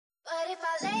But if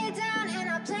I lay down and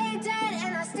I play dead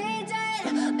and I stay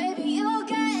dead, maybe you'll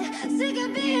get sick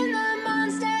of being the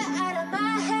monster out of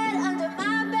my head, under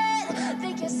my bed.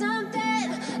 Think you're something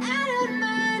out of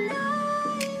my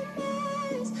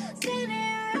nightmares,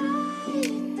 standing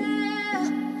right there.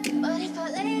 But if I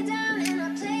lay down and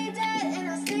I play dead and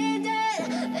I stay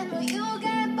dead, then will you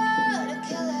get bored of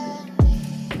killing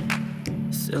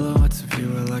me? Silhouettes of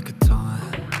you are like a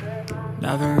taunt.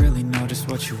 Never really know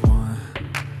just what you want.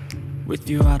 With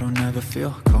you I don't ever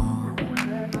feel calm.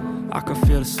 I can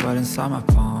feel the sweat inside my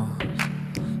palms.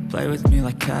 Play with me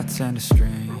like cats and a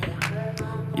string.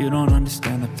 You don't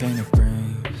understand the pain it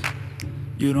brings.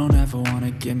 You don't ever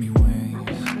wanna give me wings.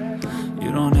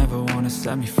 You don't ever wanna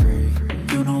set me free.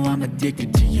 You know I'm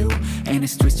addicted to you, and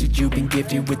it's twisted, you've been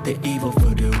gifted with the evil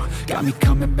voodoo. Got me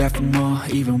coming back for more,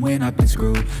 even when I've been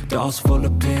screwed. Dolls full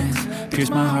of pins, pierce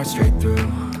my heart straight through.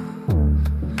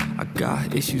 I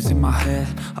got issues in my head,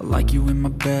 I like you in my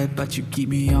bed, but you keep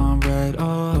me on red.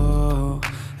 Oh,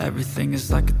 everything is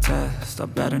like a test, I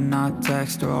better not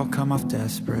text or I'll come off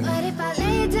desperate. But if I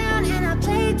lay down and I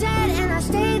play dead and I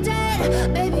stay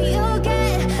dead, baby you'll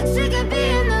get sick of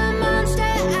being the monster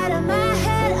out of my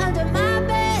head, under my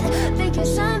bed. Think you're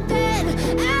something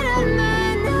out of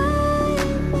my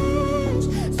nightmares,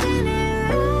 standing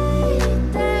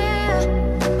right there.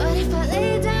 But if I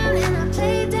lay down and I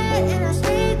play dead and I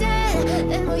stay dead,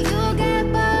 then will you get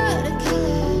bored of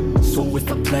killing me? So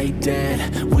if I play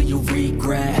dead, will you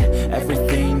regret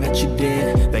everything that you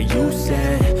did, that you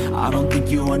said? I don't think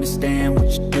you understand what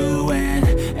you're doing,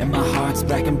 and my heart's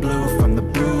black and blue from the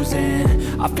bruising.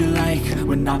 I feel like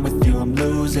when I'm with you I'm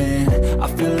losing. I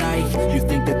feel like you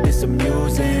think that this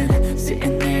amusing,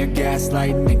 sitting there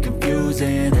gaslighting and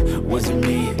confusing. Was it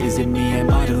me? Is it me?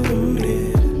 Am I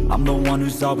deluded? I'm the one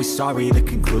who's always sorry, the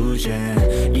conclusion,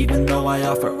 even though I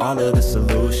offer all of the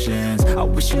solutions. I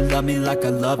wish you loved me like I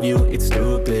love you, it's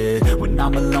stupid. When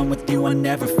I'm alone with you I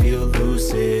never feel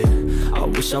lucid. I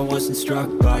wish I wasn't struck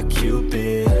by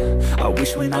Cupid. I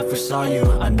wish when I first saw you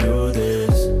I knew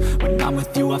this. When I'm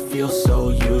with you I feel so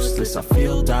useless, I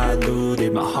feel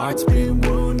diluted, my heart's been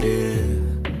wounded.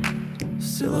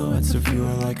 Silhouettes of you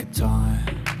are like a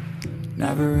taunt.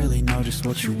 Never really know just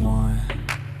what you want.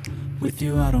 With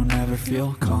you I don't ever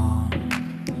feel calm.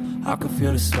 I can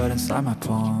feel the sweat inside my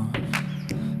palms.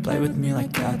 Play with me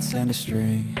like cats and a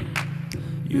string.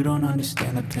 You don't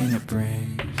understand the pain it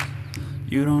brings.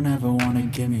 You don't ever wanna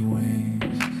give me wings.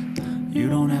 You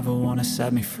don't ever wanna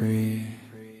set me free.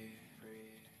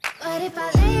 But if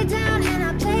I lay down and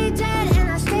I play dead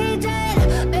and I stay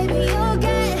dead, baby you'll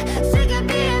get sick of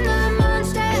being the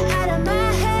monster out of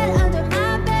my head, under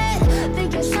my bed.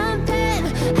 Think you're something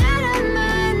out of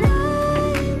my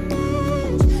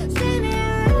nightmares,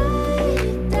 standing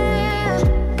right there.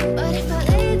 But if I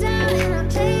lay down and I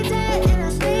play dead and I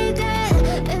stay dead,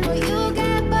 then will you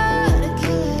get bored of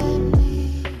killing me?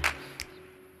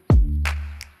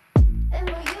 Then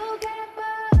will you get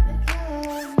bored of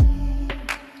killing me?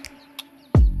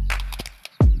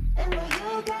 And will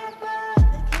you get bored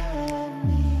of killing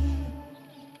me?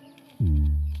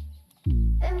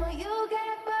 And will you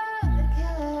get bored of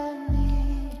killing me?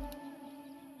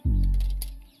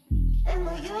 And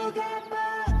will you get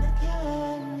bored of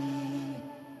killing me?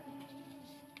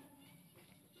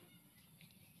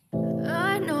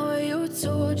 I know you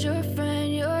told your friend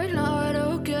you're not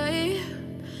okay,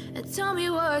 and tell me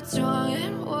what's wrong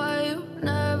and why you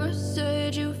never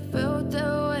said you felt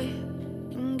that way.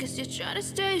 Guess you're trying to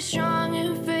stay strong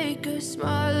and fake a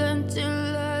smile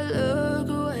until I look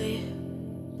away.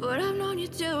 But I've known you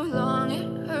too long,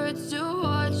 it hurts to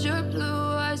watch your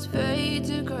blue eyes fade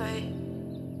to gray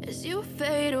as you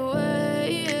fade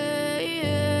away,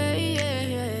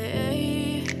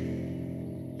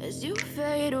 as you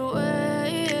fade away.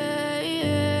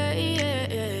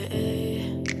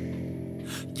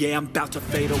 Yeah, I'm about to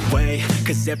fade away,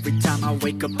 cause every time I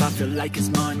wake up I feel like it's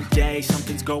Monday.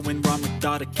 Something's going wrong with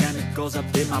all the chemicals up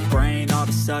in my brain. All of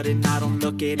a sudden I don't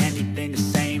look at anything the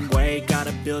same way. Got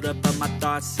a buildup of my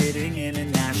thoughts sitting in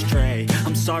an ashtray.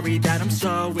 I'm sorry that I'm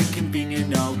so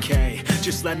inconvenient, okay.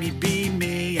 Just let me be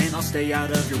me and I'll stay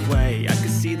out of your way. I can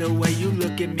see the way you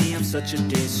look at me, I'm such a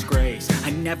disgrace.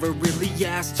 I never really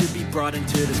asked to be brought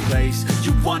into this place.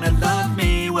 You wanna love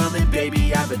me? Well then baby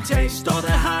have a taste. All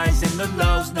the highs and the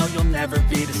lows, no you'll never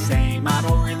be the same. I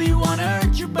don't really wanna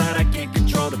hurt you but I can't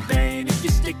control the pain. If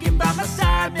you're sticking by my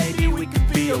side maybe we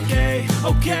could be okay.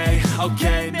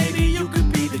 Okay, maybe you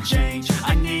could be the change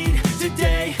I need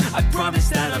today. I promise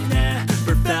that I've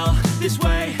never felt this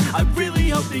way. I really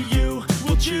hope that you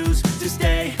will choose to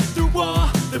stay through all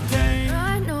the pain.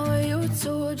 I know you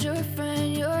told your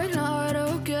friend you're not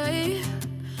okay,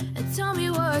 and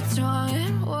what's wrong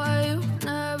and why you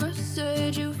never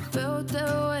said you felt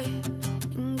that way.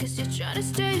 Guess you're trying to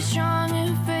stay strong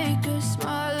and fake a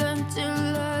smile until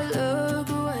I look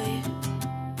away.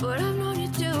 But I've known you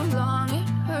too long, it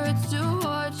hurts to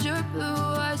watch your blue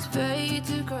eyes fade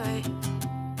to gray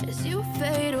as you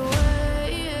fade away.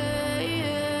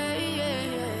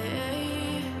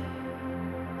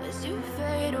 As you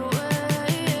fade away.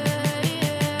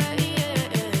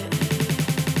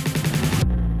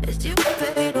 As you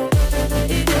fade away.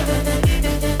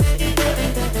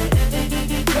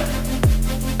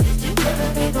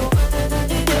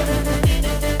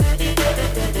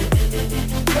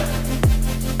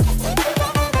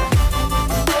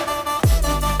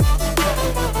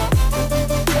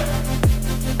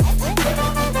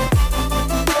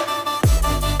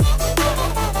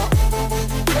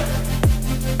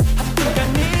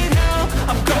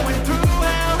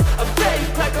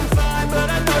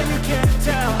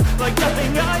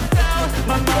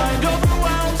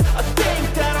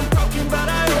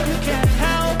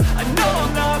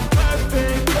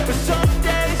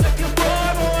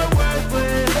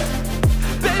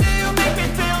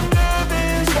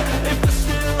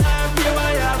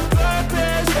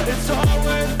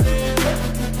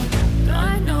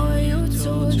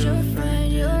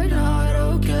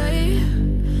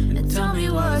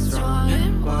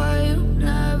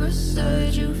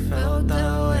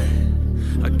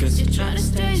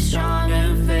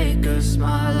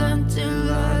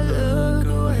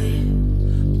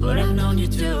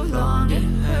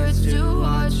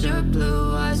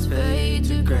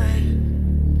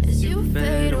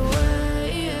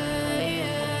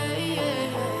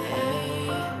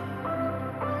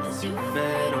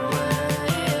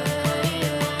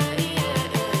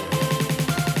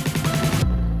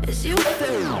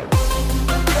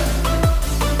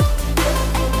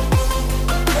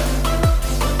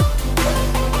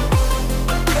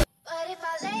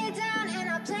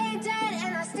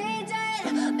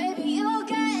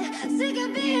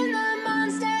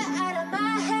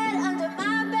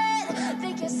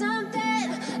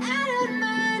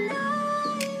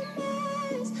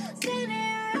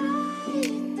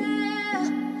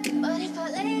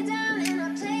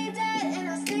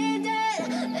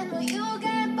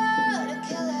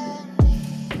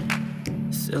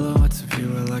 Silhouettes of you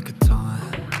are like a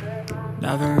taunt.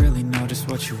 Never really know just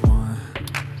what you want.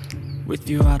 With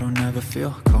you I don't ever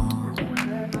feel calm.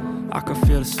 I can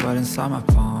feel the sweat inside my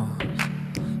palms.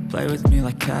 Play with me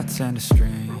like cats and a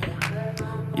string.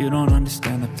 You don't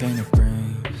understand the pain it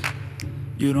brings.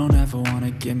 You don't ever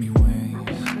wanna give me wings.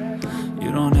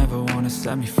 You don't ever wanna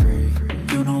set me free.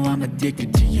 You know I'm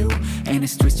addicted to you, and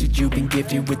it's twisted, you've been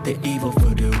gifted with the evil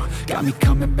voodoo. Got me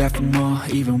coming back for more,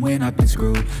 even when I've been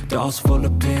screwed. Dolls full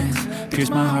of pins, pierce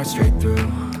my heart straight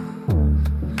through.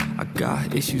 I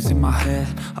got issues in my head,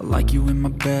 I like you in my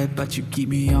bed, but you keep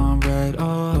me on red.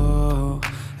 Oh,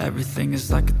 everything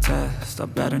is like a test, I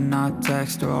better not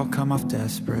text or I'll come off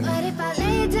desperate. But if I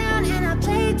lay down and I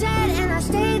play dead and I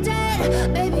stay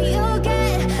dead, baby you'll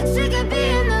get sick of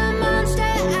being the monster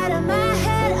out of my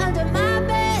head, under my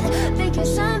bed, thinking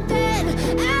something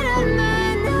out of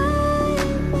my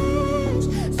nightmares,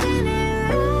 standing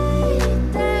right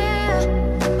there.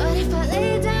 But if I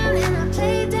lay down and I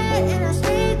play dead and I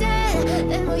stay dead,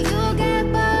 then will you get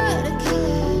bored of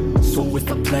killing? So if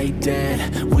I play dead,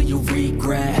 will you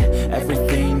regret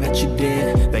everything that you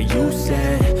did, that you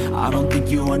said? I don't think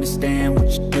you understand what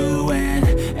you're doing,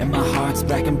 and my heart's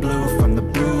black and blue from the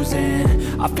bruising.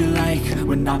 I feel like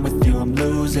when I'm with you I'm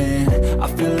losing. I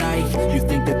feel like you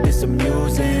think that this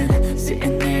amusing,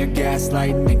 sitting there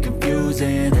gaslighting and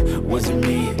confusing. Was it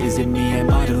me? Is it me?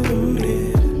 Am I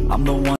deluded? I'm the one